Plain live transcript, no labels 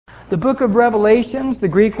The book of Revelations, the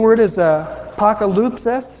Greek word is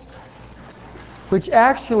apokalypsis, which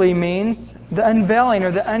actually means the unveiling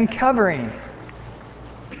or the uncovering.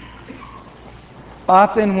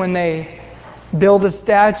 Often when they build a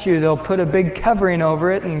statue, they'll put a big covering over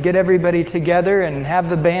it and get everybody together and have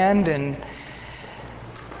the band and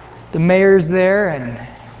the mayor's there, and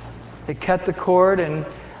they cut the cord and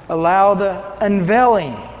allow the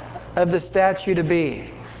unveiling of the statue to be.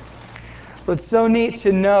 Well, it's so neat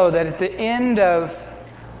to know that at the end of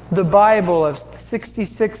the Bible of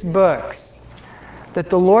 66 books, that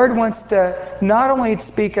the Lord wants to not only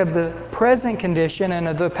speak of the present condition and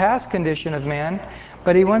of the past condition of man,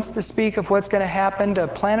 but He wants to speak of what's going to happen to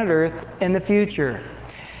planet Earth in the future.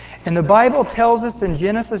 And the Bible tells us in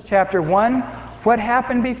Genesis chapter 1 what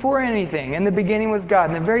happened before anything. In the beginning was God.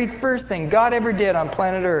 And the very first thing God ever did on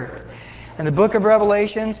planet Earth. And the book of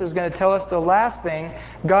Revelations is going to tell us the last thing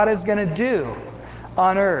God is going to do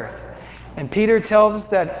on earth. And Peter tells us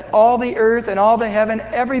that all the earth and all the heaven,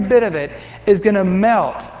 every bit of it, is going to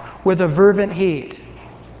melt with a fervent heat.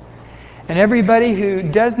 And everybody who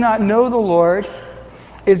does not know the Lord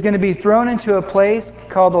is going to be thrown into a place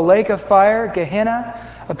called the lake of fire,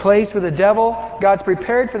 Gehenna, a place where the devil, God's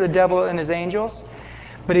prepared for the devil and his angels,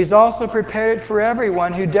 but He's also prepared it for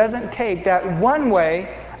everyone who doesn't take that one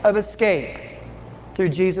way of escape through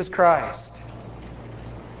Jesus Christ.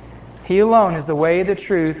 He alone is the way, the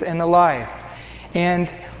truth, and the life.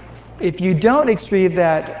 And if you don't receive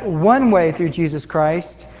that one way through Jesus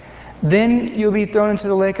Christ, then you'll be thrown into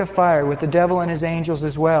the lake of fire with the devil and his angels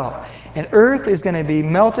as well. And earth is going to be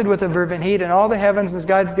melted with a fervent heat, and all the heavens, and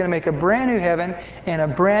God's going to make a brand new heaven and a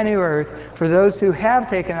brand new earth for those who have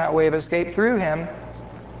taken that way of escape through Him,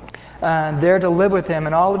 there to live with Him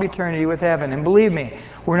in all of eternity with heaven. And believe me,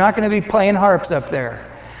 we're not going to be playing harps up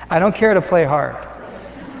there. I don't care to play harp.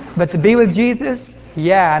 But to be with Jesus,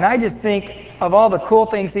 yeah. And I just think of all the cool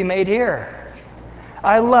things He made here.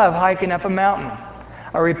 I love hiking up a mountain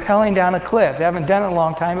or rappelling down a cliff. I haven't done it in a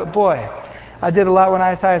long time, but boy, I did a lot when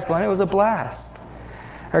I was high school, and it was a blast.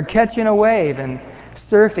 Or catching a wave and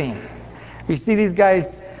surfing. You see these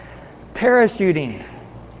guys parachuting,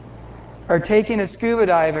 or taking a scuba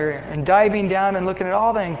diver and diving down and looking at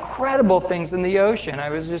all the incredible things in the ocean. I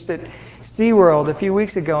was just at SeaWorld a few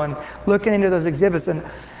weeks ago and looking into those exhibits, and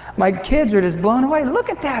my kids are just blown away. Look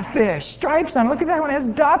at that fish, stripes on it. Look at that one, it has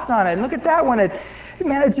dots on it. And look at that one,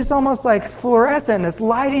 it's just almost like fluorescent. It's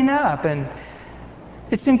lighting up, and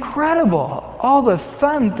it's incredible. All the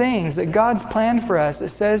fun things that God's planned for us. It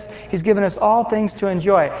says He's given us all things to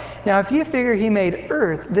enjoy. Now, if you figure He made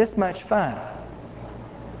earth this much fun,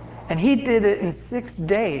 and He did it in 6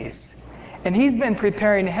 days, and He's been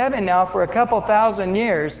preparing heaven now for a couple thousand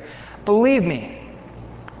years, believe me,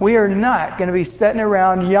 we are not going to be sitting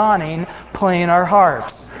around yawning, playing our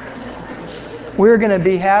harps. We're going to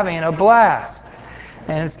be having a blast,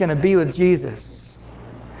 and it's going to be with Jesus.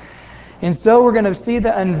 And so we're going to see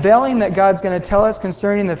the unveiling that God's going to tell us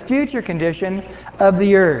concerning the future condition of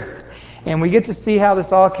the earth. And we get to see how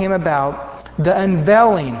this all came about, the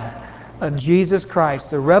unveiling of Jesus Christ,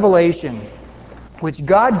 the revelation which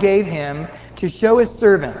God gave Him to show His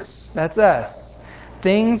servants, that's us,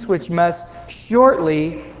 things which must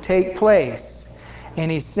shortly take place.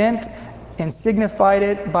 And He sent and signified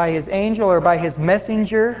it by His angel or by His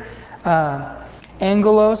messenger.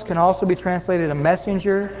 Angelos can also be translated a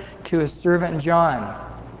messenger, to His servant John.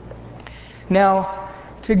 Now,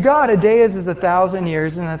 to God a day is as 1,000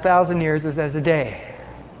 years, and 1,000 years is as a day.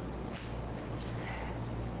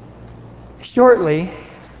 Shortly,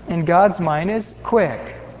 in God's mind, is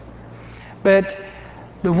quick. But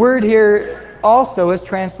the word here also is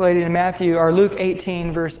translated in Matthew or Luke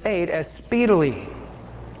 18 verse 8 as speedily.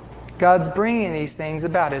 God's bringing these things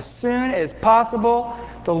about. As soon as possible,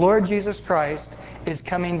 the Lord Jesus Christ is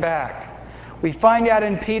coming back. We find out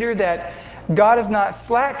in Peter that God is not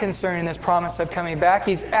slack concerning this promise of coming back.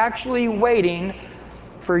 He's actually waiting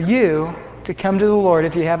for you to come to the Lord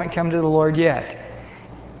if you haven't come to the Lord yet.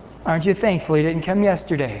 Aren't you thankful He didn't come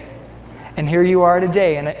yesterday? And here you are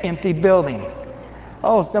today in an empty building.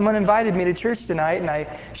 Oh, someone invited me to church tonight, and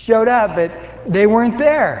I showed up, but they weren't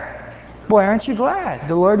there. Boy, aren't you glad?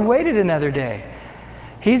 The Lord waited another day.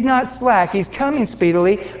 He's not slack. He's coming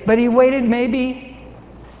speedily, but He waited maybe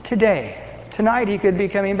today. Tonight He could be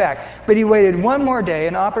coming back. But He waited one more day,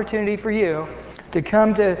 an opportunity for you to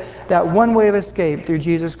come to that one way of escape through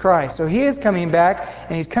Jesus Christ. So He is coming back,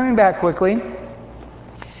 and He's coming back quickly.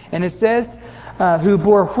 And it says, who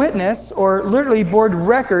bore witness, or literally bore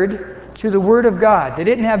record to the Word of God. They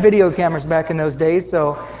didn't have video cameras back in those days,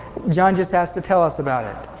 so John just has to tell us about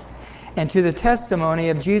it. And to the testimony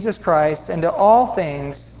of Jesus Christ, and to all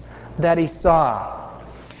things that he saw.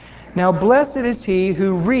 Now blessed is he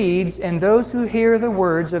who reads and those who hear the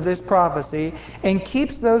words of this prophecy and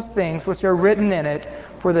keeps those things which are written in it,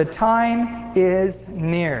 for the time is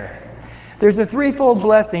near. There's a threefold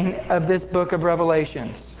blessing of this book of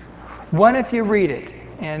Revelations. One, if you read it.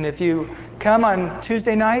 And if you come on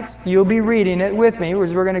Tuesday nights, you'll be reading it with me,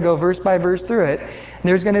 because we're going to go verse by verse through it. And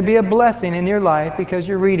there's going to be a blessing in your life because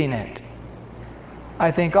you're reading it.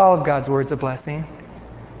 I think all of God's Word's a blessing.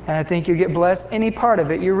 And I think you get blessed any part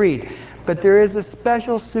of it you read. But there is a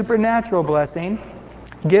special supernatural blessing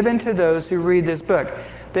given to those who read this book.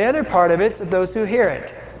 The other part of it's those who hear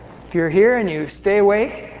it. If you're here and you stay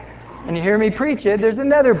awake and you hear me preach it, there's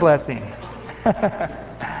another blessing.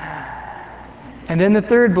 And then the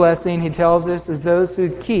third blessing, he tells us, is those who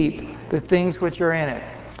keep the things which are in it.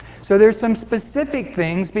 So there's some specific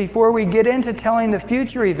things before we get into telling the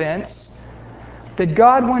future events that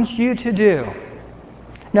God wants you to do.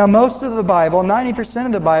 Now, most of the Bible, 90%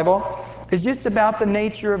 of the Bible, is just about the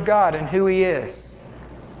nature of God and who He is.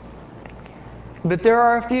 But there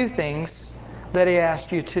are a few things that He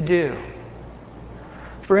asks you to do.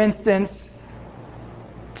 For instance,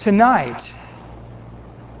 tonight,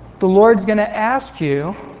 the Lord's going to ask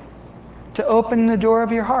you to open the door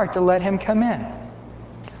of your heart to let Him come in.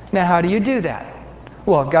 Now, how do you do that?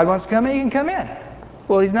 Well, if God wants to come in, He can come in.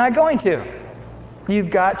 Well, He's not going to.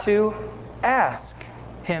 You've got to ask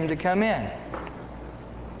Him to come in.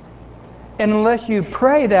 And unless you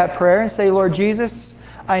pray that prayer and say, Lord Jesus,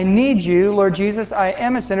 I need you. Lord Jesus, I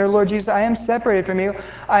am a sinner. Lord Jesus, I am separated from you.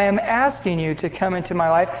 I am asking you to come into my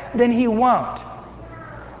life. Then He won't.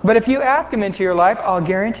 But if you ask Him into your life, I'll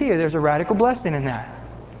guarantee you there's a radical blessing in that.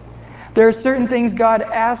 There are certain things God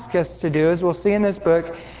asks us to do, as we'll see in this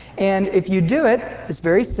book. And if you do it, it's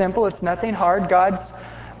very simple. It's nothing hard. God's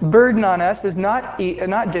burden on us is not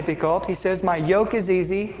difficult. He says, my yoke is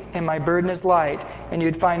easy and my burden is light, and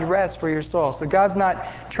you'd find rest for your soul. So God's not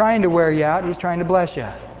trying to wear you out. He's trying to bless you.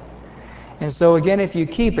 And so again, if you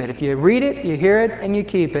keep it, if you read it, you hear it, and you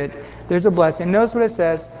keep it, there's a blessing. Notice what it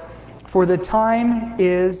says, for the time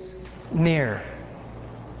is near.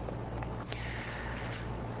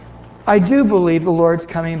 I do believe the Lord's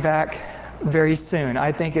coming back very soon.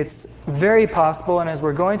 I think it's very possible, and as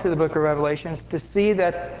we're going through the book of Revelations, to see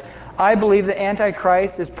that I believe the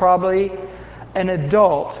Antichrist is probably an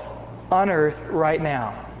adult on earth right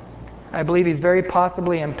now. I believe he's very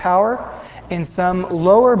possibly in power in some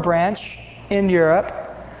lower branch in Europe.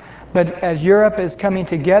 But as Europe is coming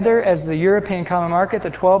together as the European Common Market, the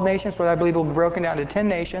 12 nations, what I believe will be broken down to 10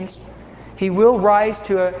 nations, he will rise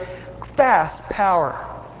to a fast power.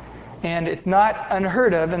 And it's not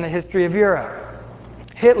unheard of in the history of Europe.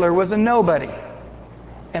 Hitler was a nobody.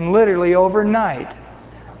 And literally overnight,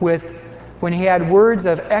 when he had words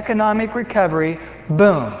of economic recovery,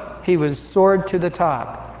 boom, he was soared to the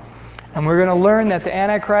top. And we're going to learn that the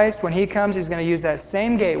Antichrist, when he comes, he's going to use that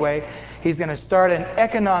same gateway. He's going to start an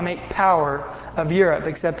economic power of Europe,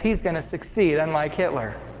 except he's going to succeed, unlike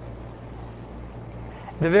Hitler.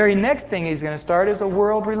 The very next thing he's going to start is a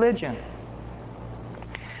world religion.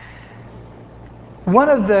 One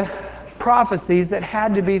of the prophecies that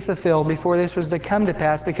had to be fulfilled before this was to come to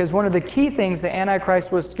pass, because one of the key things the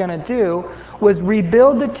Antichrist was going to do was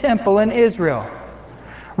rebuild the temple in Israel.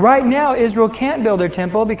 Right now, Israel can't build their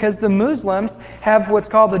temple because the Muslims have what's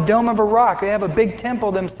called the Dome of a Rock. They have a big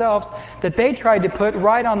temple themselves that they tried to put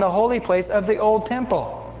right on the holy place of the old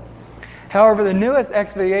temple. However, the newest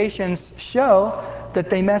excavations show that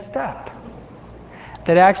they messed up.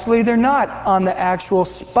 That actually they're not on the actual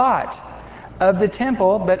spot of the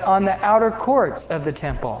temple, but on the outer courts of the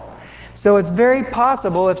temple. So it's very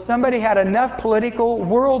possible if somebody had enough political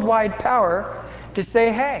worldwide power to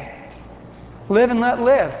say, hey, live and let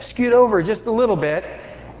live. Scoot over just a little bit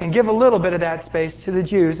and give a little bit of that space to the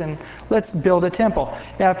Jews, and let's build a temple.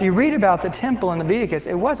 Now, if you read about the temple in Leviticus,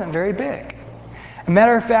 it wasn't very big. As a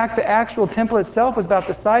matter of fact, the actual temple itself was about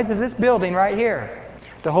the size of this building right here.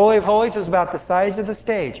 The Holy of Holies was about the size of the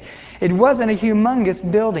stage. It wasn't a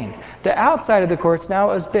humongous building. The outside of the courts now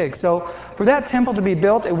was big. So for that temple to be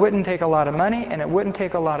built, it wouldn't take a lot of money and it wouldn't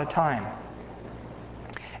take a lot of time.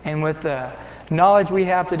 And with the knowledge we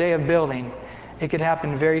have today of building, it could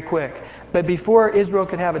happen very quick. But before Israel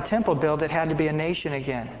could have a temple built, it had to be a nation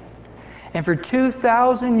again. And for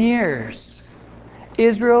 2,000 years,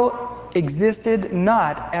 Israel existed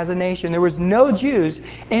not as a nation. There was no Jews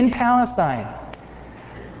in Palestine.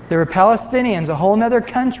 There were Palestinians, a whole other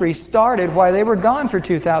country started while they were gone for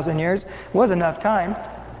 2,000 years. It was enough time.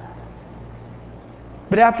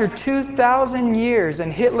 But after 2,000 years,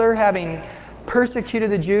 and Hitler having persecuted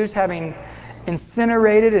the Jews, having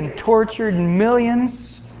incinerated and tortured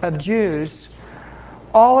millions, of Jews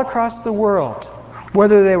all across the world,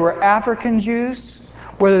 whether they were African Jews,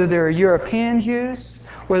 whether they were European Jews,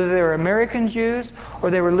 whether they were American Jews, or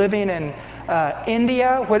they were living in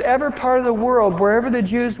India, whatever part of the world, wherever the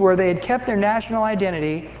Jews were, they had kept their national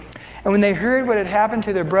identity. And when they heard what had happened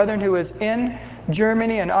to their brethren who was in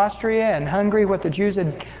Germany and Austria and Hungary, what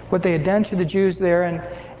they had done to the Jews there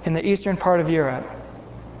in the eastern part of Europe,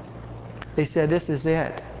 they said, this is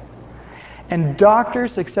it. And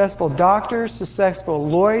successful doctors, successful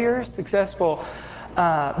lawyers, successful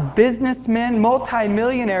businessmen,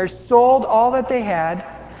 multimillionaires sold all that they had,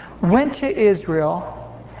 went to Israel,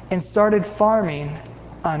 and started farming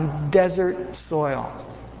on desert soil.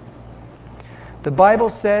 The Bible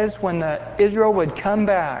says when Israel would come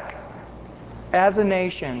back as a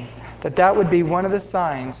nation, that would be one of the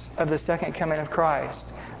signs of the second coming of Christ.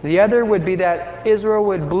 The other would be that Israel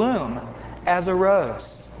would bloom as a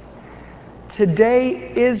rose.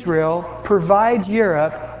 Today, Israel provides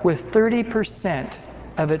Europe with 30%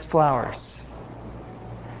 of its flowers.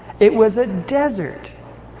 It was a desert.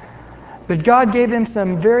 But God gave them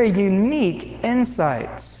some very unique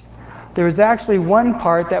insights. There was actually one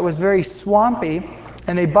part that was very swampy,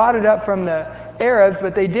 and they bought it up from the Arabs,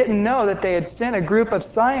 but they didn't know that they had sent a group of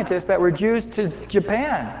scientists that were Jews to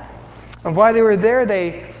Japan. And while they were there,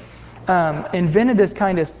 they invented this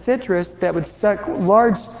kind of citrus that would suck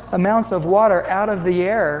large amounts of water out of the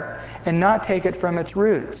air and not take it from its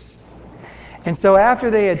roots. And so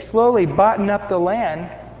after they had slowly bought up the land,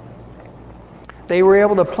 they were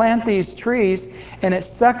able to plant these trees, and it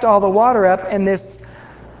sucked all the water up, and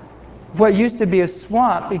what used to be a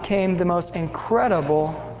swamp became the most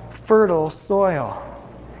incredible fertile soil.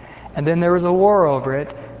 And then there was a war over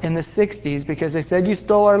it in the 60s because they said, you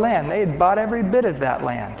stole our land. They had bought every bit of that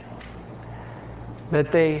land.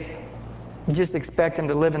 But they just expect them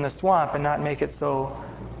to live in the swamp and not make it so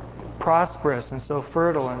prosperous and so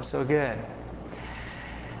fertile and so good.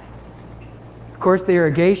 Of course, the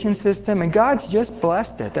irrigation system, and God's just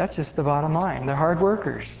blessed it. That's just the bottom line. They're hard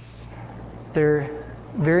workers. They're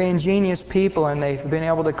very ingenious people, and they've been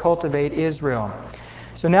able to cultivate Israel.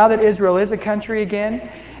 So now that Israel is a country again,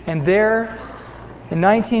 and there in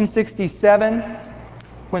 1967,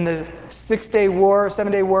 when the 7-Day War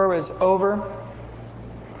was over,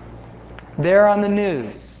 there on the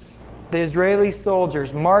news, the Israeli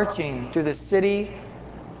soldiers marching through the city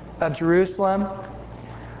of Jerusalem,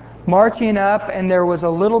 marching up, and there was a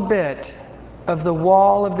little bit of the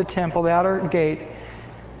wall of the temple, the outer gate.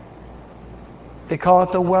 They call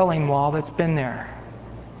it the Wailing Wall that's been there.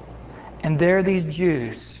 And there these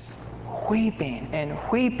Jews, weeping and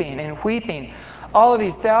weeping and weeping. All of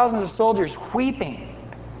these thousands of soldiers weeping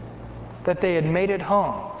that they had made it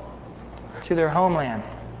home to their homeland.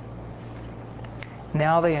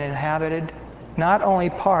 Now they inhabited not only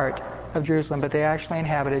part of Jerusalem, but they actually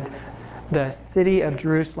inhabited the city of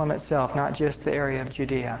Jerusalem itself, not just the area of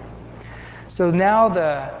Judea. So now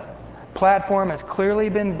the platform has clearly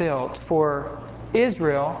been built for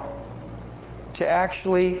Israel to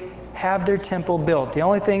actually have their temple built. The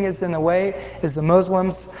only thing is in the way is the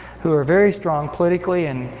Muslims, who are very strong politically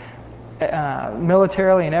and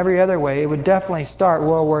militarily and every other way. It would definitely start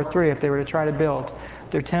World War III if they were to try to build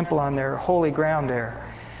their temple on their holy ground there.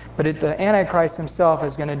 But the Antichrist himself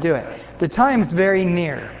is going to do it. The time's very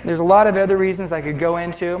near. There's a lot of other reasons I could go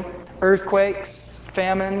into. Earthquakes,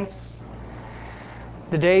 famines.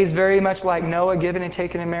 The days very much like Noah, given and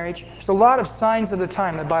taken in marriage. There's a lot of signs of the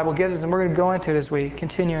time the Bible gives us, and we're going to go into it as we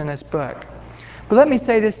continue in this book. But let me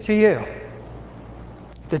say this to you.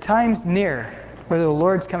 The time's near. Whether the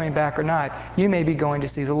Lord's coming back or not, you may be going to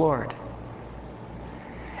see the Lord.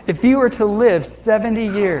 If you were to live 70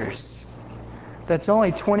 years, that's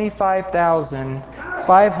only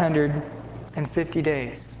 25,550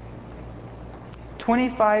 days.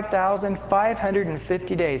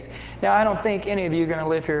 25,550 days. Now, I don't think any of you are going to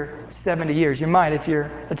live here 70 years. You might, if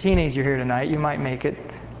you're a teenager here tonight, you might make it.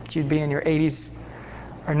 But you'd be in your 80s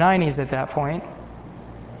or 90s at that point.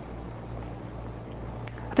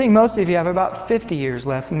 I think most of you have about 50 years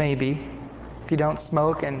left, maybe, if you don't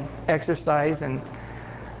smoke and exercise and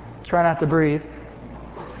try not to breathe.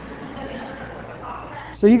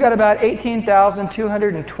 So you got about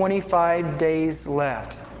 18,225 days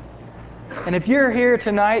left. And if you're here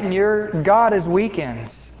tonight and your God is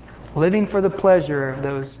weekends, living for the pleasure of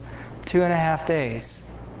those 2.5 days,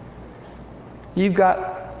 you've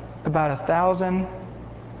got about 1,000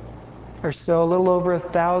 or so, a little over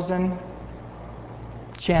 1,000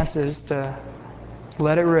 chances to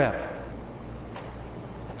let it rip.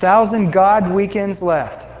 1,000 God weekends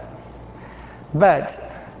left. But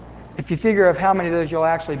if you figure of how many of those you'll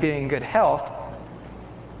actually be in good health,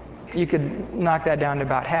 you could knock that down to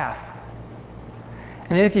about half.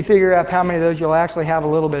 And then if you figure out how many of those you'll actually have a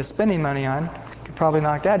little bit of spending money on, you could probably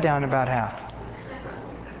knock that down to about half.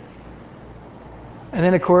 And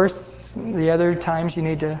then, of course, the other times you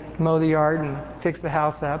need to mow the yard and fix the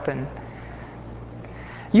house up. And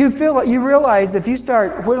you realize if you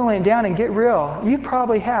start whittling it down and get real, you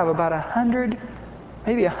probably have about 100,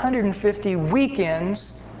 maybe 150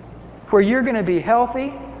 weekends where you're going to be healthy,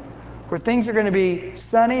 where things are going to be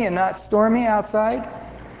sunny and not stormy outside,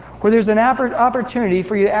 where there's an opportunity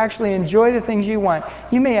for you to actually enjoy the things you want.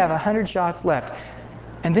 You may have 100 shots left,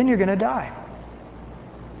 and then you're going to die.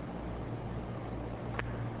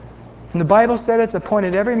 And the Bible said it's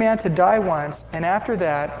appointed every man to die once, and after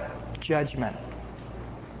that, judgment.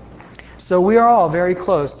 So we are all very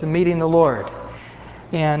close to meeting the Lord.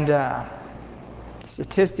 And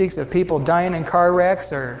statistics of people dying in car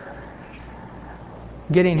wrecks or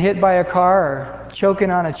getting hit by a car or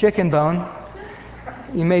choking on a chicken bone,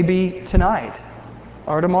 you may be tonight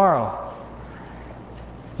or tomorrow.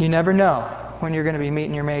 You never know when you're going to be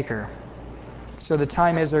meeting your Maker. So the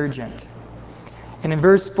time is urgent. And in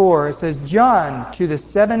verse 4 it says, John to the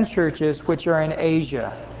 7 churches which are in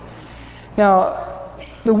Asia. Now,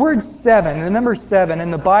 the word 7, the number 7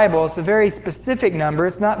 in the Bible, it's a very specific number.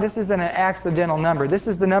 This isn't an accidental number. This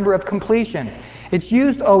is the number of completion. It's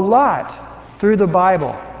used a lot through the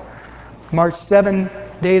Bible. Marched 7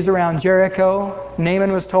 days around Jericho.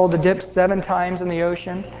 Naaman was told to dip 7 times in the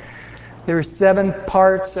ocean. There were 7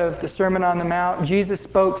 parts of the Sermon on the Mount. Jesus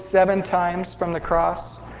spoke 7 times from the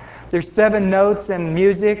cross. There's 7 notes in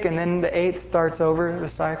music, and then the 8th starts over the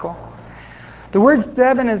cycle. The word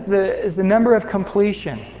 7 is the number of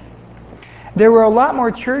completion. There were a lot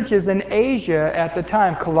more churches in Asia at the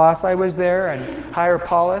time. Colossae was there, and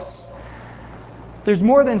Hierapolis. There's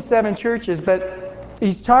more than 7 churches, but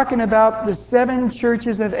he's talking about the 7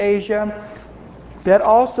 churches of Asia that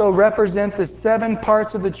also represent the 7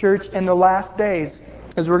 parts of the church in the last days,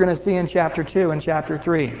 as we're going to see in chapter 2 and chapter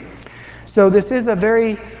 3. So this is a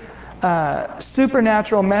very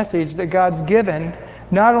supernatural message that God's given,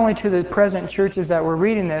 not only to the present churches that we're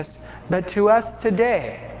reading this, but to us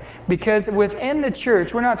today. Because within the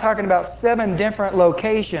church, we're not talking about 7 different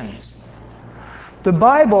locations. The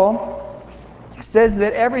Bible says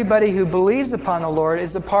that everybody who believes upon the Lord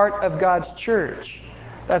is a part of God's church.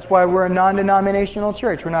 That's why we're a non-denominational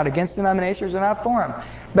church. We're not against denominations, we're not for them.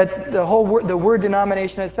 But the word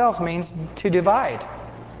denomination itself means to divide.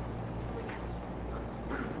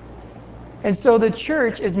 And so the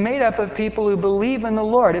church is made up of people who believe in the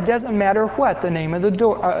Lord. It doesn't matter what the name of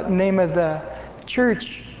the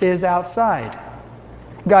church is outside.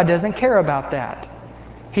 God doesn't care about that.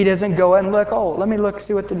 He doesn't go and look, let me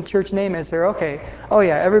see what the church name is here. Okay. Oh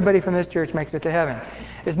yeah, everybody from this church makes it to heaven.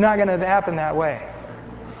 It's not going to happen that way.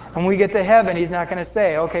 When we get to heaven, He's not going to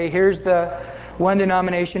say, okay, here's the one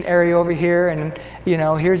denomination area over here, and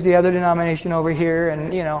here's the other denomination over here,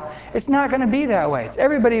 and it's not going to be that way. It's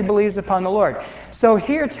everybody who believes upon the Lord. So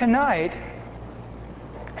here tonight,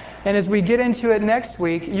 and as we get into it next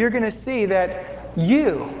week, you're going to see that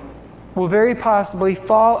you will very possibly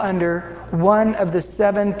fall under one of the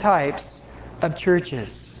 7 types of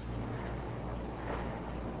churches.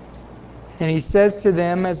 And he says to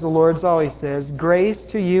them, as the Lord's always says, grace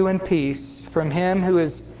to you and peace from Him who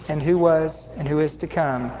is and who was and who is to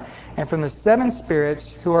come, and from the 7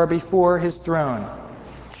 spirits who are before His throne.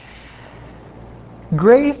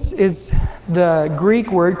 Grace is the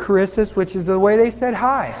Greek word charissos, which is the way they said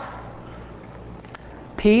hi.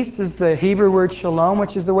 Peace is the Hebrew word shalom,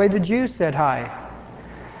 which is the way the Jews said hi.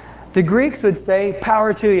 The Greeks would say,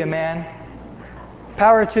 power to you, man.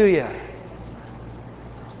 Power to you.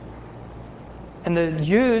 And the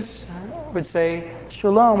Jews would say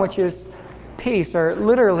shalom, which is peace, or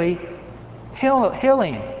literally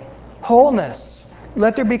healing, wholeness.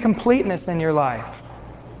 Let there be completeness in your life.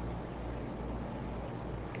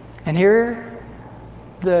 And here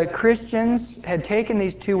the Christians had taken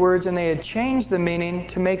these 2 words and they had changed the meaning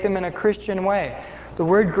to make them in a Christian way. The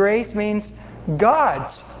word grace means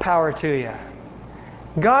God's power to you.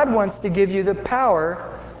 God wants to give you the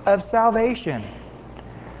power of salvation.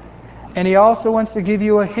 And He also wants to give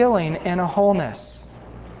you a healing and a wholeness.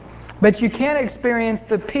 But you can't experience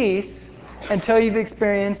the peace until you've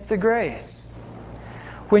experienced the grace.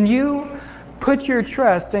 When you put your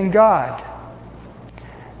trust in God,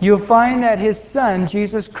 you'll find that His Son,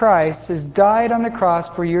 Jesus Christ, has died on the cross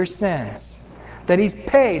for your sins. That He's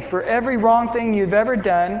paid for every wrong thing you've ever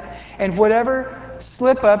done, and whatever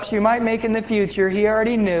slip-ups you might make in the future, He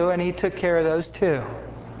already knew, and He took care of those too.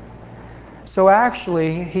 So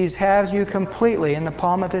actually, He has you completely in the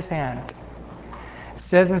palm of His hand. It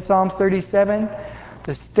says in Psalms 37,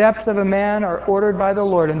 the steps of a man are ordered by the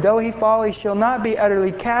Lord, and though he fall, he shall not be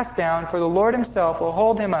utterly cast down, for the Lord himself will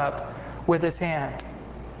hold him up with his hand.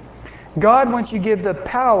 God wants you to give the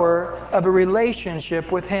power of a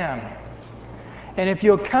relationship with Him. And if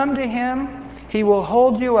you'll come to Him, He will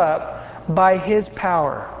hold you up by His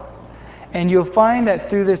power. And you'll find that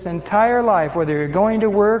through this entire life, whether you're going to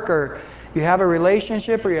work or you have a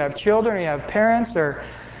relationship or you have children or you have parents or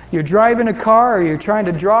you're driving a car or you're trying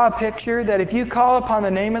to draw a picture, that if you call upon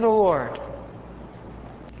the name of the Lord,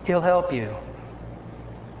 He'll help you.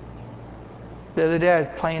 The other day I was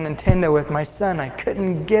playing Nintendo with my son. I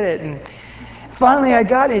couldn't get it. And finally I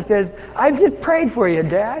got it. He says, "I've just prayed for you,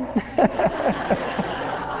 Dad."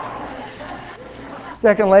 A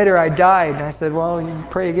second later I died. And I said, "Well, you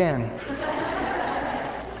pray again."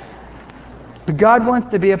 But God wants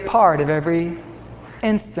to be a part of every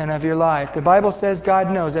instant of your life. The Bible says God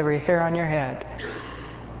knows every hair on your head.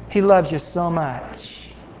 He loves you so much.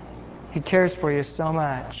 He cares for you so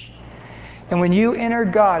much. And when you enter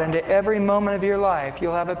God into every moment of your life,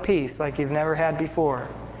 you'll have a peace like you've never had before.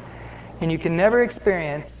 And you can never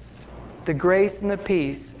experience the grace and the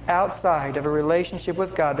peace outside of a relationship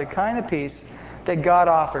with God, the kind of peace that God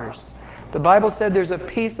offers. The Bible said there's a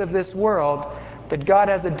peace of this world, but God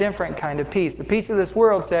has a different kind of peace. The peace of this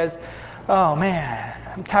world says, "Oh man,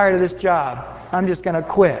 I'm tired of this job. I'm just going to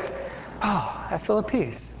quit." Oh, I feel a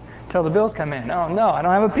peace until the bills come in. Oh no, I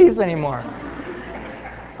don't have a peace anymore.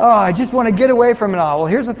 Oh, I just want to get away from it all. Well,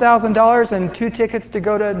 here's $1,000 and 2 tickets to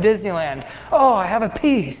go to Disneyland. Oh, I have a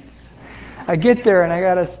peace. I get there and I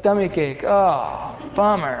got a stomach ache. Oh,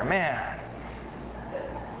 bummer, man.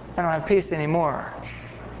 I don't have peace anymore.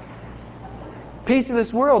 Peace of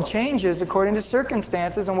this world changes according to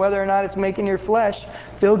circumstances and whether or not it's making your flesh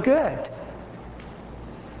feel good.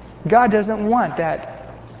 God doesn't want that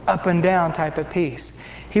up and down type of peace.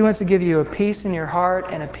 He wants to give you a peace in your heart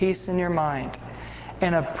and a peace in your mind.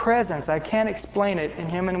 And a presence. I can't explain it in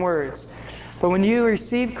human words. But when you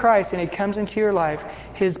receive Christ and He comes into your life,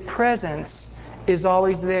 His presence is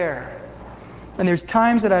always there. And there's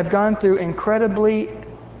times that I've gone through incredibly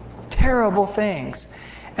terrible things,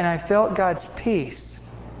 and I felt God's peace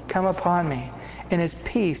come upon me, and His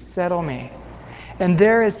peace settle me. And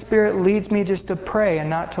there His Spirit leads me just to pray and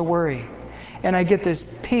not to worry. And I get this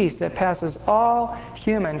peace that passes all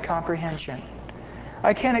human comprehension.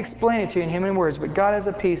 I can't explain it to you in human words, but God has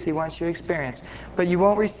a peace He wants you to experience. But you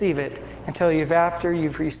won't receive it until after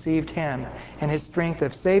you've received Him and His strength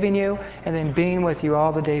of saving you and then being with you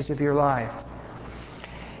all the days of your life.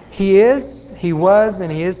 He is, He was,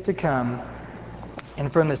 and He is to come.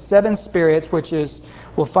 And from the 7 spirits, which is,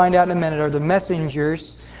 we'll find out in a minute, are the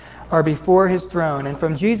messengers, are before His throne. And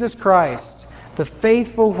from Jesus Christ, the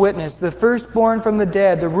faithful witness, the firstborn from the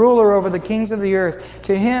dead, the ruler over the kings of the earth,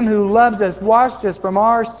 to Him who loves us, washed us from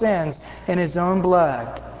our sins in His own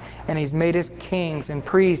blood. And He's made us kings and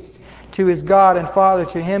priests to His God and Father.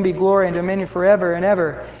 To Him be glory and dominion forever and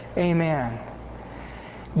ever. Amen.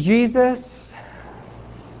 Jesus,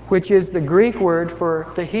 which is the Greek word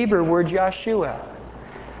for the Hebrew word Yeshua,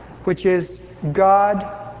 which is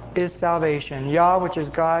God is salvation. Yah, which is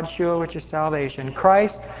God, Shua, which is salvation.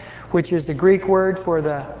 Christ, which is the Greek word for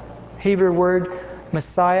the Hebrew word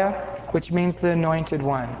Messiah, which means the anointed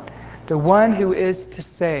one. The one who is to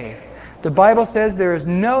save. The Bible says there is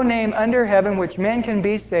no name under heaven which men can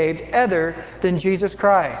be saved other than Jesus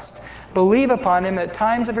Christ. Believe upon Him that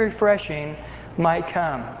times of refreshing might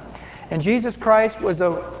come. And Jesus Christ was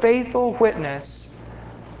a faithful witness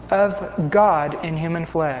of God in human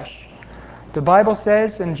flesh. The Bible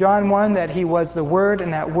says in John 1 that He was the Word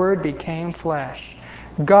and that Word became flesh.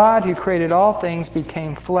 God, who created all things,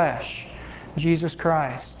 became flesh, Jesus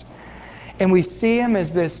Christ. And we see Him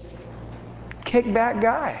as this kickback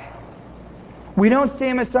guy. We don't see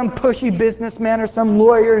Him as some pushy businessman or some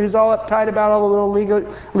lawyer who's all uptight about all the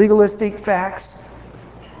little legalistic facts.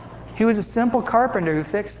 He was a simple carpenter who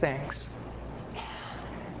fixed things.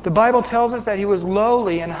 The Bible tells us that He was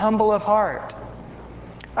lowly and humble of heart.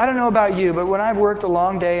 I don't know about you, but when I've worked a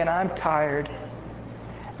long day and I'm tired,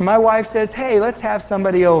 my wife says, "Hey, let's have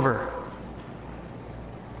somebody over."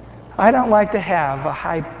 I don't like to have a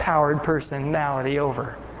high-powered personality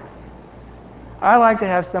over. I like to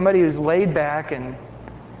have somebody who's laid back and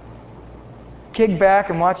kick back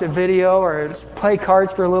and watch a video or play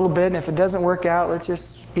cards for a little bit, and if it doesn't work out, let's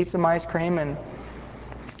just eat some ice cream, and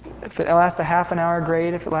if it lasts a half an hour,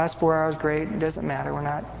 great. If it lasts 4 hours, great. It doesn't matter. We're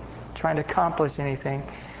not trying to accomplish anything.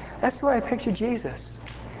 That's the way I picture Jesus.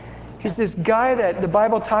 He's this guy that the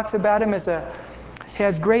Bible talks about Him as He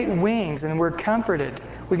has great wings, and we're comforted.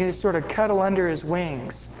 We can just sort of cuddle under His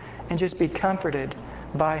wings and just be comforted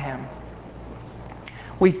by Him.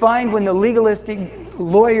 We find when the legalistic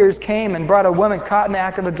lawyers came and brought a woman caught in the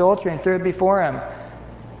act of adultery and threw it before Him,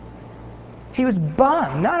 He was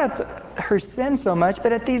bummed, not at her sin so much,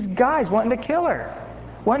 but at these guys wanting to kill her,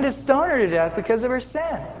 wanting to stone her to death because of her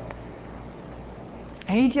sin.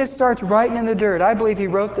 And He just starts writing in the dirt. I believe He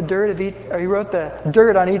wrote the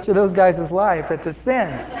dirt on each of those guys' life at the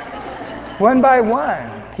sins. One by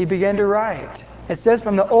one, He began to write. It says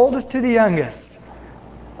from the oldest to the youngest.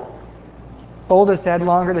 Oldest had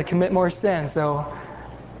longer to commit more sins, so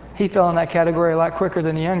he fell in that category a lot quicker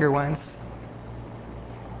than the younger ones.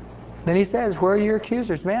 Then He says, where are your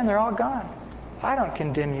accusers? Man, they're all gone. I don't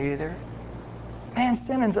condemn you either. Man,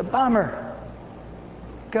 sinning's a bummer.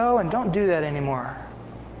 Go and don't do that anymore,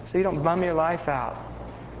 so you don't bum your life out.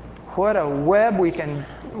 What a web we can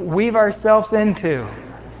weave ourselves into.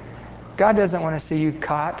 God doesn't want to see you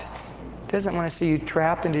caught. He doesn't want to see you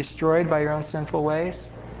trapped and destroyed by your own sinful ways.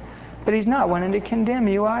 But He's not wanting to condemn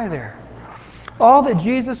you either. All that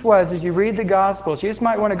Jesus was, as you read the Gospels, you just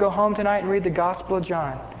might want to go home tonight and read the Gospel of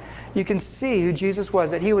John. You can see who Jesus was,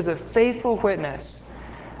 that He was a faithful witness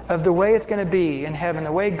of the way it's going to be in heaven,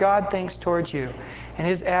 the way God thinks towards you, and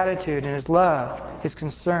His attitude and His love, His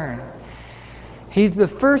concern. He's the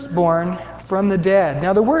firstborn from the dead.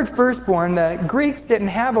 Now the word firstborn, the Greeks didn't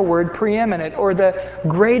have a word preeminent or the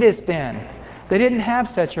greatest in. They didn't have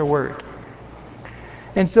such a word.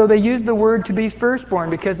 And so they used the word to be firstborn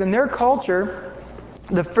because in their culture,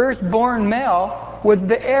 the firstborn male was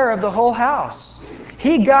the heir of the whole house.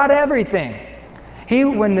 He got everything.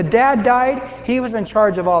 When the dad died, he was in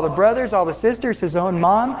charge of all the brothers, all the sisters, his own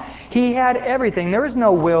mom. He had everything. There was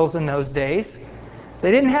no wills in those days.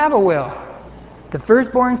 They didn't have a will. The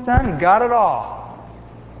firstborn son got it all.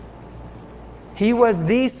 He was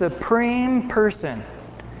the supreme person.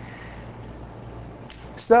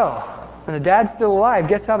 So, when the dad's still alive,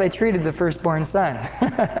 guess how they treated the firstborn son?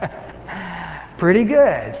 Pretty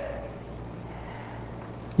good.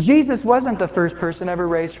 Jesus wasn't the first person ever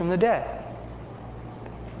raised from the dead.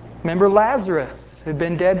 Remember Lazarus, who'd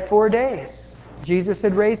been dead 4 days. Jesus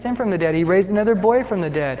had raised him from the dead. He raised another boy from the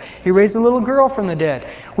dead. He raised a little girl from the dead.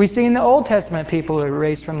 We see in the Old Testament people who were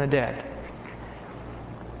raised from the dead.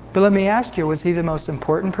 But let me ask you, was he the most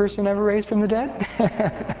important person ever raised from the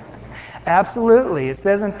dead? Absolutely. It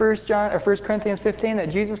says in 1 Corinthians 15 that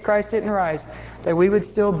Jesus Christ didn't rise, that we would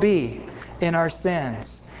still be in our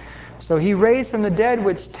sins. So He raised from the dead,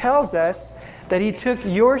 which tells us that He took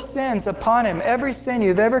your sins upon Him. Every sin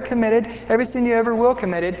you've ever committed, every sin you ever will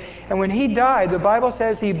committed. And when He died, the Bible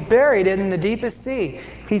says He buried it in the deepest sea.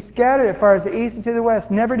 He scattered it as far as the east is to the west,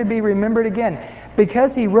 never to be remembered again.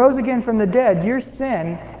 Because He rose again from the dead, your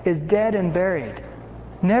sin is dead and buried,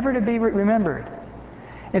 never to be remembered.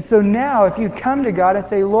 And so now if you come to God and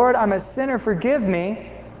say, Lord, I'm a sinner, forgive me,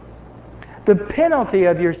 the penalty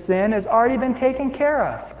of your sin has already been taken care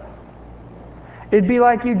of. It'd be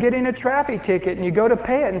like you getting a traffic ticket and you go to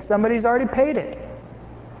pay it and somebody's already paid it.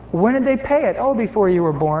 When did they pay it? Oh, before you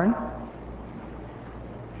were born.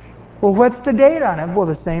 Well, what's the date on it? Well,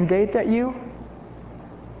 the same date that you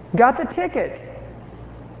got the ticket.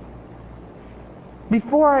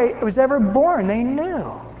 Before I was ever born, they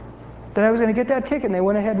knew that I was going to get that ticket and they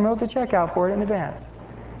went ahead and wrote the check out for it in advance.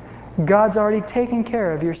 God's already taken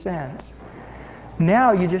care of your sins.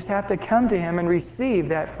 Now you just have to come to Him and receive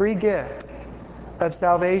that free gift of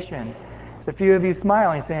salvation. There's a few of you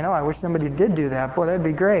smiling saying, oh, I wish somebody did do that. Boy, that'd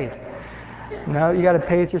be great. No, you got to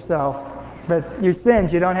pay it yourself. But your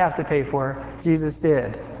sins you don't have to pay for. Jesus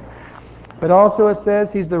did. But also it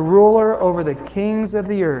says He's the ruler over the kings of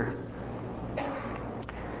the earth.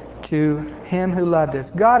 To Him who loved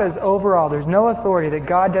us. God is over all. There's no authority that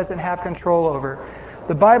God doesn't have control over.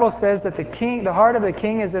 The Bible says that the heart of the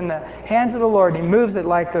king is in the hands of the Lord. He moves it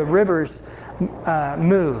like the rivers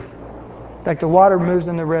move. Like the water moves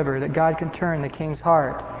in the river, that God can turn the king's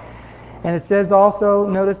heart. And it says also,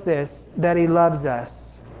 notice this, that He loves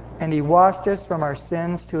us. And He washed us from our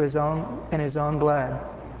sins in His own blood.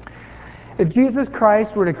 If Jesus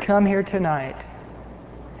Christ were to come here tonight,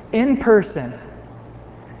 in person,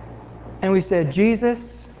 and we said,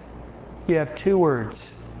 Jesus, you have 2 words.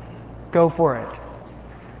 Go for it.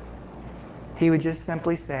 He would just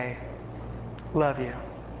simply say, love you.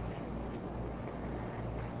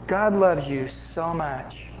 God loves you so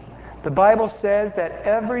much. The Bible says that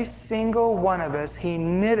every single one of us, He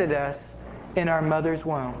knitted us in our mother's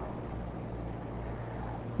womb.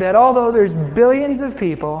 That although there's billions of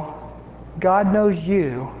people, God knows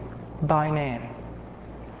you by name.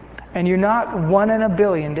 And you're not 1 in a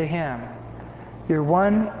billion to Him. You're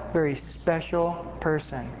one very special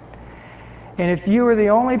person. And if you were the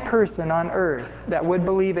only person on earth that would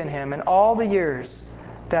believe in Him in all the years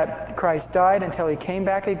that Christ died until He came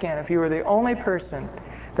back again, if you were the only person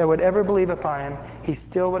that would ever believe upon Him, He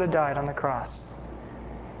still would have died on the cross.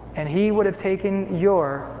 And He would have taken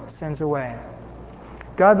your sins away.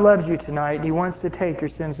 God loves you tonight. He wants to take your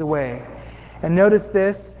sins away. And notice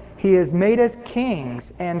this, He has made us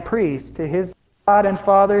kings and priests to His God and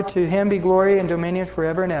Father. To Him be glory and dominion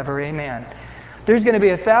forever and ever. Amen. There's going to be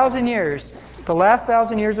 1,000 years, the last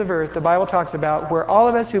 1,000 years of earth, the Bible talks about, where all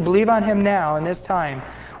of us who believe on Him now in this time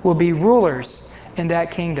will be rulers in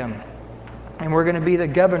that kingdom. And we're going to be the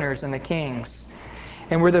governors and the kings.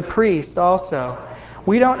 And we're the priests also.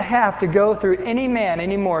 We don't have to go through any man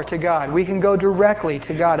anymore to God. We can go directly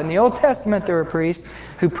to God. In the Old Testament, there were priests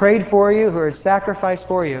who prayed for you, who had sacrificed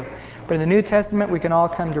for you. But in the New Testament, we can all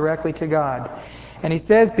come directly to God. And He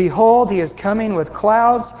says, behold, He is coming with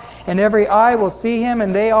clouds, and every eye will see Him,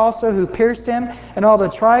 and they also who pierced Him, and all the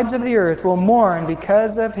tribes of the earth will mourn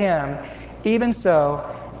because of Him. Even so,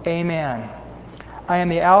 amen. I am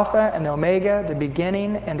the Alpha and the Omega, the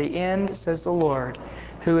beginning and the end, says the Lord,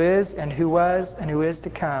 who is and who was and who is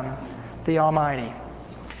to come, the Almighty.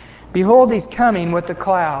 Behold, He's coming with the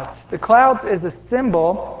clouds. The clouds is a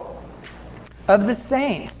symbol of the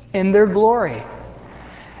saints in their glory.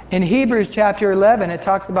 In Hebrews chapter 11, it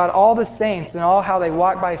talks about all the saints and all how they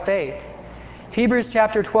walk by faith. Hebrews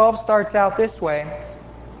chapter 12 starts out this way.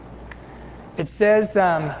 It says,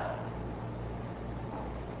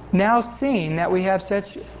 now seeing that we have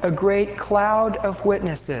such a great cloud of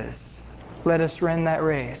witnesses, let us run that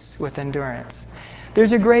race with endurance.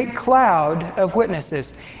 There's a great cloud of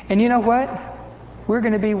witnesses. And you know what? We're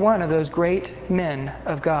going to be one of those great men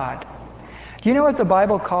of God. Do you know what the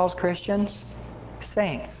Bible calls Christians?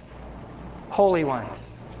 Saints. Holy ones.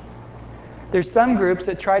 There's some groups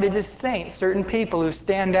that try to just saint certain people who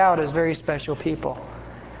stand out as very special people.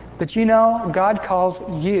 But you know, God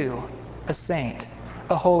calls you a saint,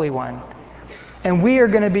 a holy one. And we are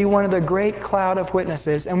going to be one of the great cloud of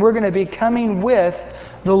witnesses, and we're going to be coming with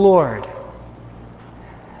the Lord.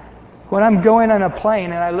 When I'm going on a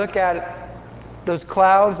plane and I look at those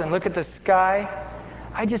clouds and look at the sky,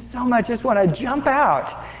 I just so much just want to jump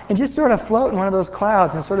out and just sort of float in one of those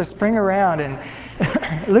clouds and sort of spring around, and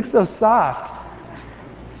it looks so soft.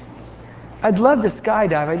 I'd love to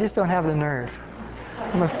skydive, I just don't have the nerve.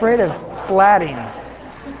 I'm afraid of splatting.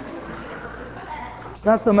 It's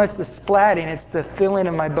not so much the splatting, it's the feeling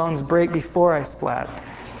of my bones break before I splat.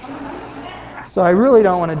 So I really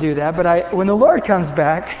don't want to do that, but when the Lord comes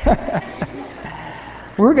back,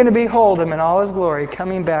 we're going to behold Him in all His glory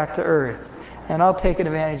coming back to earth. And I'll take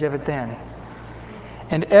advantage of it then.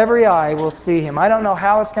 And every eye will see Him. I don't know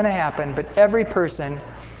how it's going to happen, but every person,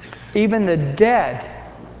 even the dead,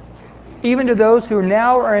 even to those who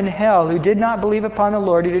now are in hell, who did not believe upon the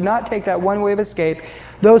Lord, who did not take that one way of escape,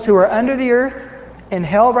 those who are under the earth, in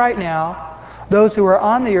hell right now, those who are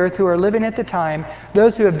on the earth, who are living at the time,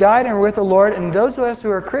 those who have died and are with the Lord, and those of us who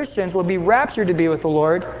are Christians will be raptured to be with the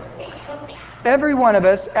Lord. Every one of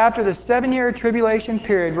us, after the 7-year tribulation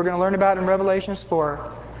period we're going to learn about in Revelation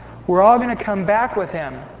 4, we're all going to come back with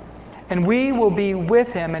Him. And we will be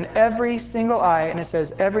with Him in every single eye. And it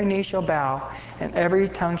says, every knee shall bow and every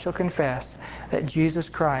tongue shall confess that Jesus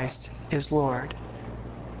Christ is Lord.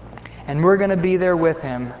 And we're going to be there with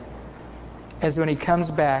Him as when He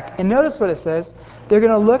comes back. And notice what it says. They're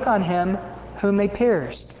going to look on Him whom they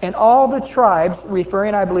pierced. And all the tribes,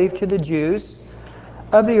 referring, I believe, to the Jews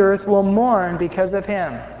of the earth, will mourn because of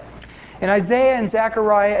Him. In Isaiah and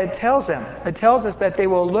Zechariah, it tells us that they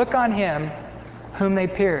will look on Him whom they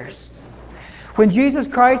pierced. When Jesus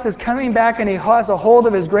Christ is coming back and He has a hold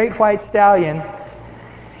of His great white stallion,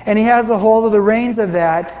 and He has a hold of the reins of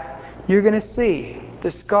that, you're going to see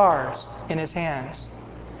the scars in His hands.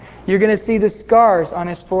 You're going to see the scars on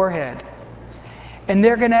His forehead. And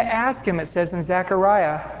they're going to ask Him, it says in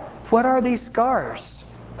Zechariah, what are these scars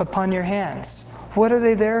upon your hands? What are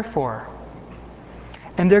they there for?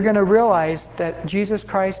 And they're going to realize that Jesus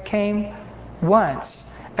Christ came once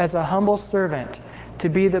as a humble servant to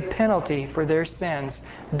be the penalty for their sins,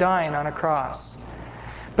 dying on a cross.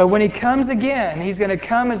 But when He comes again, He's going to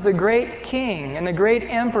come as the great King and the great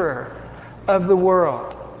Emperor of the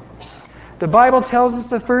world. The Bible tells us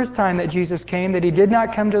the first time that Jesus came that He did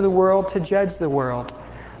not come to the world to judge the world,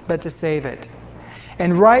 but to save it.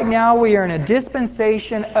 And right now we are in a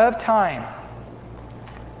dispensation of time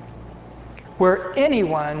where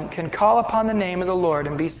anyone can call upon the name of the Lord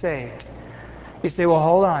and be saved. You say, well,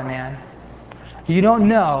 hold on, man. You don't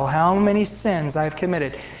know how many sins I've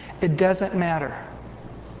committed. It doesn't matter.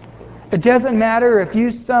 It doesn't matter if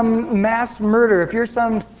you're some mass murderer, if you're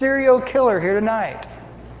some serial killer here tonight.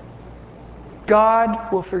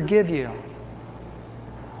 God will forgive you.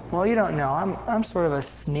 Well, you don't know. I'm sort of a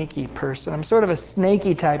sneaky person. I'm sort of a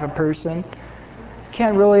snaky type of person.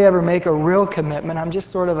 Can't really ever make a real commitment. I'm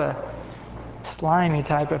just sort of a slimy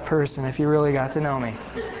type of person if you really got to know me.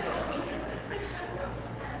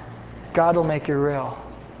 God will make you real.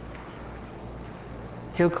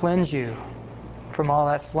 He'll cleanse you from all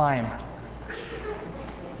that slime.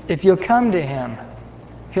 If you'll come to Him,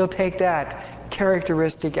 He'll take that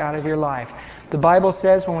characteristic out of your life. The Bible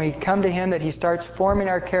says when we come to Him that He starts forming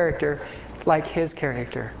our character like His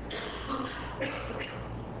character.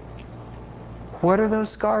 What are those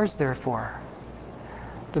scars there for?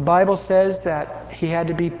 The Bible says that He had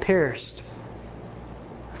to be pierced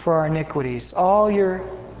for our iniquities. All your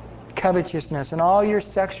covetousness and all your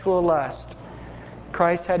sexual lust,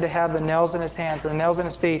 Christ had to have the nails in His hands, the nails in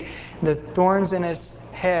His feet, the thorns in His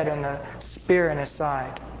head, and the spear in His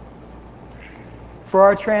side. For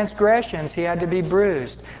our transgressions, He had to be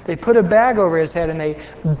bruised. They put a bag over His head and they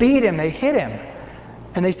beat Him, they hit Him.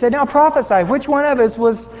 And they said, now prophesy, which one of us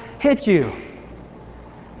was hit you?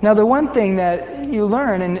 Now the one thing that you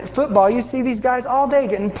learn in football, you see these guys all day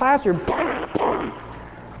getting plastered.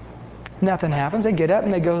 Nothing happens. They get up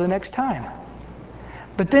and they go the next time.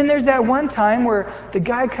 But then there's that one time where the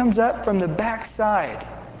guy comes up from the backside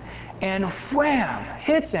and wham,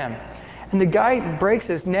 hits him. And the guy breaks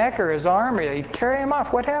his neck or his arm or they carry him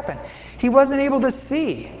off. What happened? He wasn't able to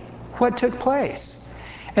see what took place.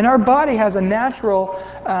 And our body has a natural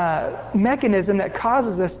mechanism that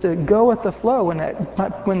causes us to go with the flow. When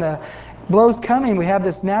the blow's coming, we have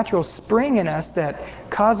this natural spring in us that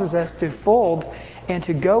causes us to fold and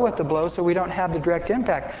to go with the blow so we don't have the direct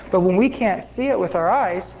impact. But when we can't see it with our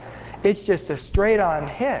eyes, it's just a straight-on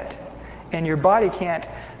hit. And your body can't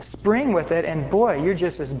spring with it, and boy, you're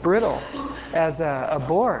just as brittle as a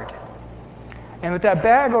board. And with that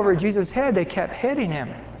bag over Jesus' head, they kept hitting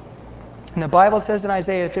Him. And the Bible says in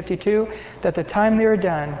Isaiah 52 that the time they were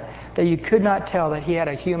done, that you could not tell that He had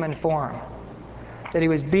a human form, that He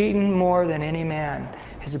was beaten more than any man.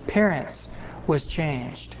 His appearance was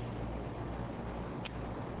changed.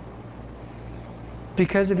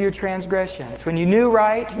 Because of your transgressions. When you knew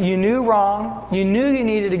right, you knew wrong, you knew you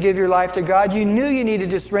needed to give your life to God, you knew you needed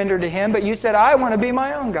to surrender to Him, but you said, I want to be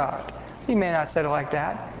my own God. You may not have said it like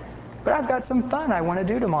that, but I've got some fun I want to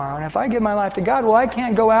do tomorrow, and if I give my life to God, well, I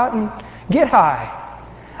can't go out and get high.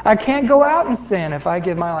 I can't go out and sin if I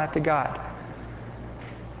give my life to God.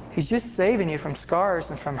 He's just saving you from scars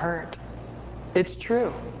and from hurt. It's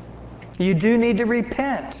true. You do need to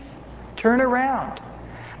repent. Turn around.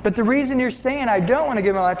 But the reason you're saying, I don't want to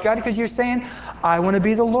give my life to God, because you're saying, I want to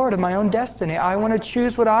be the Lord of my own destiny. I want to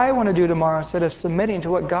choose what I want to do tomorrow instead of submitting to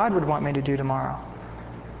what God would want me to do tomorrow.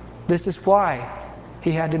 This is why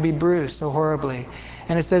He had to be bruised so horribly.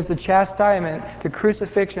 And it says the chastisement, the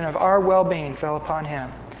crucifixion of our well-being fell upon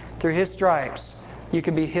Him. Through His stripes, you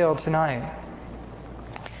can be healed tonight.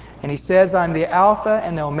 And He says, I'm the Alpha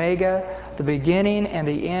and the Omega, the beginning and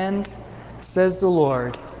the end, says the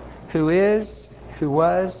Lord, who is, who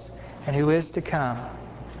was, and who is to come.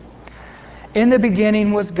 In the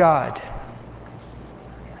beginning was God.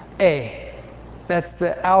 A. That's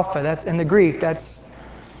the Alpha. That's in the Greek.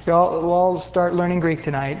 We'll all start learning Greek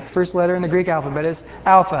tonight. First letter in the Greek alphabet is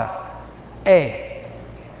Alpha. A.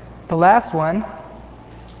 The last one,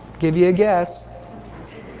 give you a guess.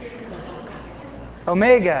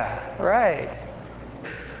 Omega. Right.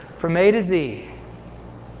 From A to Z.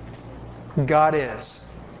 God is.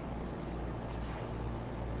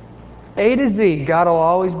 A to Z, God will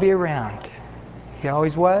always be around. He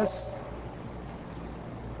always was.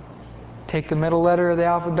 Take the middle letter of the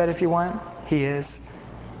alphabet if you want. He is.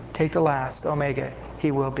 Take the last, Omega.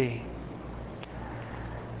 He will be.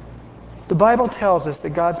 The Bible tells us that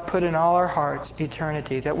God's put in all our hearts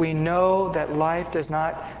eternity, that we know that life does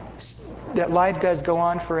go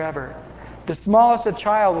on forever. The smallest of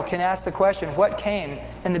child can ask the question, what came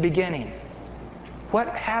in the beginning? What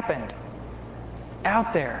happened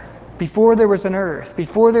out there? Before there was an earth,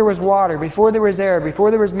 before there was water, before there was air, before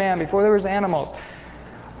there was man, before there was animals.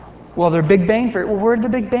 Well, there's Big Bang theory. Well, where did the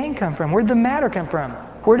Big Bang come from? Where did the matter come from?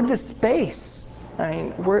 Where did the space? I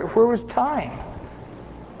mean, where was time?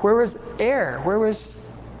 Where was air? Where was...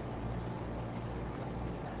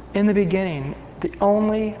 In the beginning, the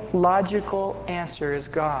only logical answer is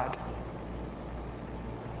God.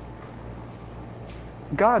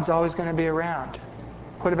 God's always going to be around.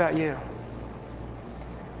 What about you?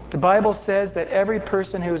 The Bible says that every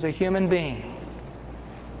person who is a human being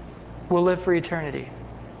will live for eternity.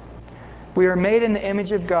 We are made in the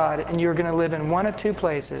image of God, and you're going to live in one of two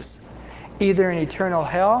places. Either in eternal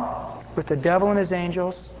hell with the devil and his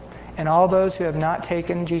angels, and all those who have not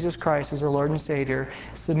taken Jesus Christ as their Lord and Savior,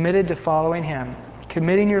 submitted to following Him,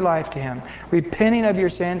 committing your life to Him, repenting of your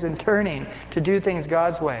sins and turning to do things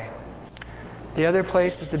God's way. The other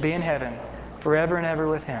place is to be in heaven, forever and ever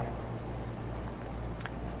with Him.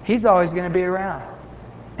 He's always going to be around,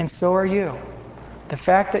 and so are you. The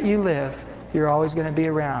fact that you live, you're always going to be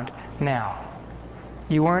around now.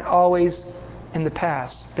 You weren't always in the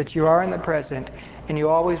past, but you are in the present, and you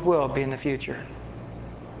always will be in the future.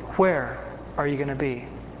 Where are you going to be?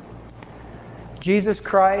 Jesus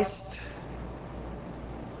Christ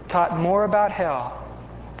taught more about hell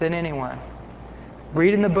than anyone.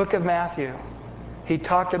 Read in the book of Matthew. He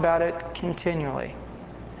talked about it continually.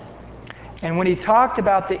 And when He talked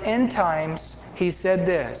about the end times, He said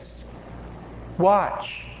this: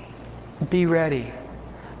 watch, be ready,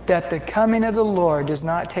 that the coming of the Lord does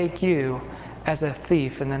not take you as a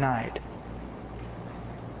thief in the night.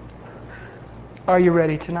 Are you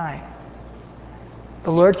ready tonight?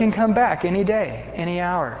 The Lord can come back any day, any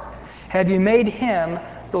hour. Have you made Him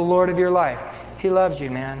the Lord of your life? He loves you,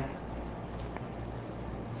 man.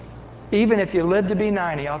 Even if you live to be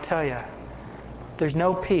 90, I'll tell you, there's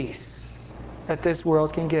no peace that this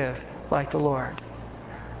world can give like the Lord.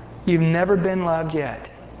 You've never been loved yet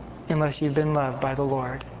unless you've been loved by the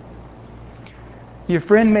Lord. Your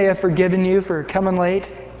friend may have forgiven you for coming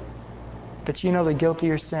late, but you know the guilt of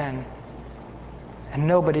your sin. And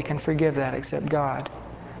nobody can forgive that except God.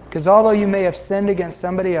 Because although you may have sinned against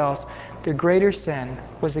somebody else, the greater sin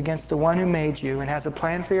was against the one who made you and has a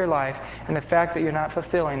plan for your life, and the fact that you're not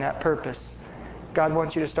fulfilling that purpose. God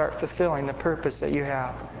wants you to start fulfilling the purpose that you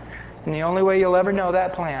have. And the only way you'll ever know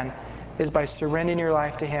that plan is by surrendering your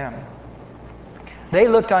life to Him. They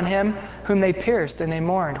looked on Him whom they pierced and they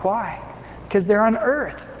mourned. Why? Because they're on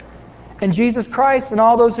earth. And Jesus Christ and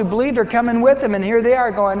all those who believed are coming with Him, and here they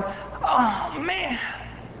are going, oh man,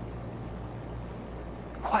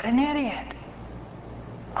 what an idiot.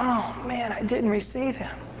 Oh man, I didn't receive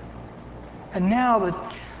Him. And now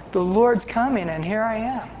the Lord's coming, and here I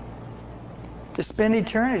am to spend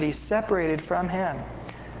eternity separated from Him.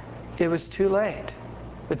 It was too late.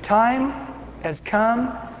 The time has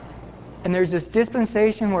come, and there's this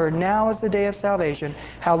dispensation where now is the day of salvation.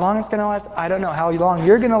 How long it's going to last, I don't know. How long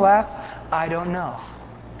you're going to last, I don't know.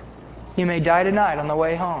 You may die tonight on the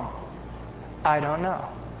way home. I don't know.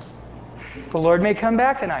 The Lord may come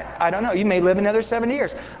back tonight. I don't know. You may live another 70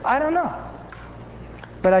 years. I don't know.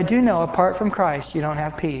 But I do know apart from Christ, you don't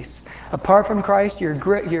have peace. Apart from Christ, your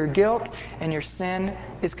guilt and your sin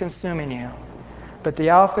is consuming you. But the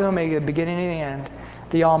Alpha and Omega, the beginning and the end,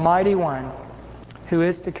 the Almighty One who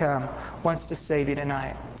is to come, wants to save you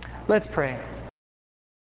tonight. Let's pray.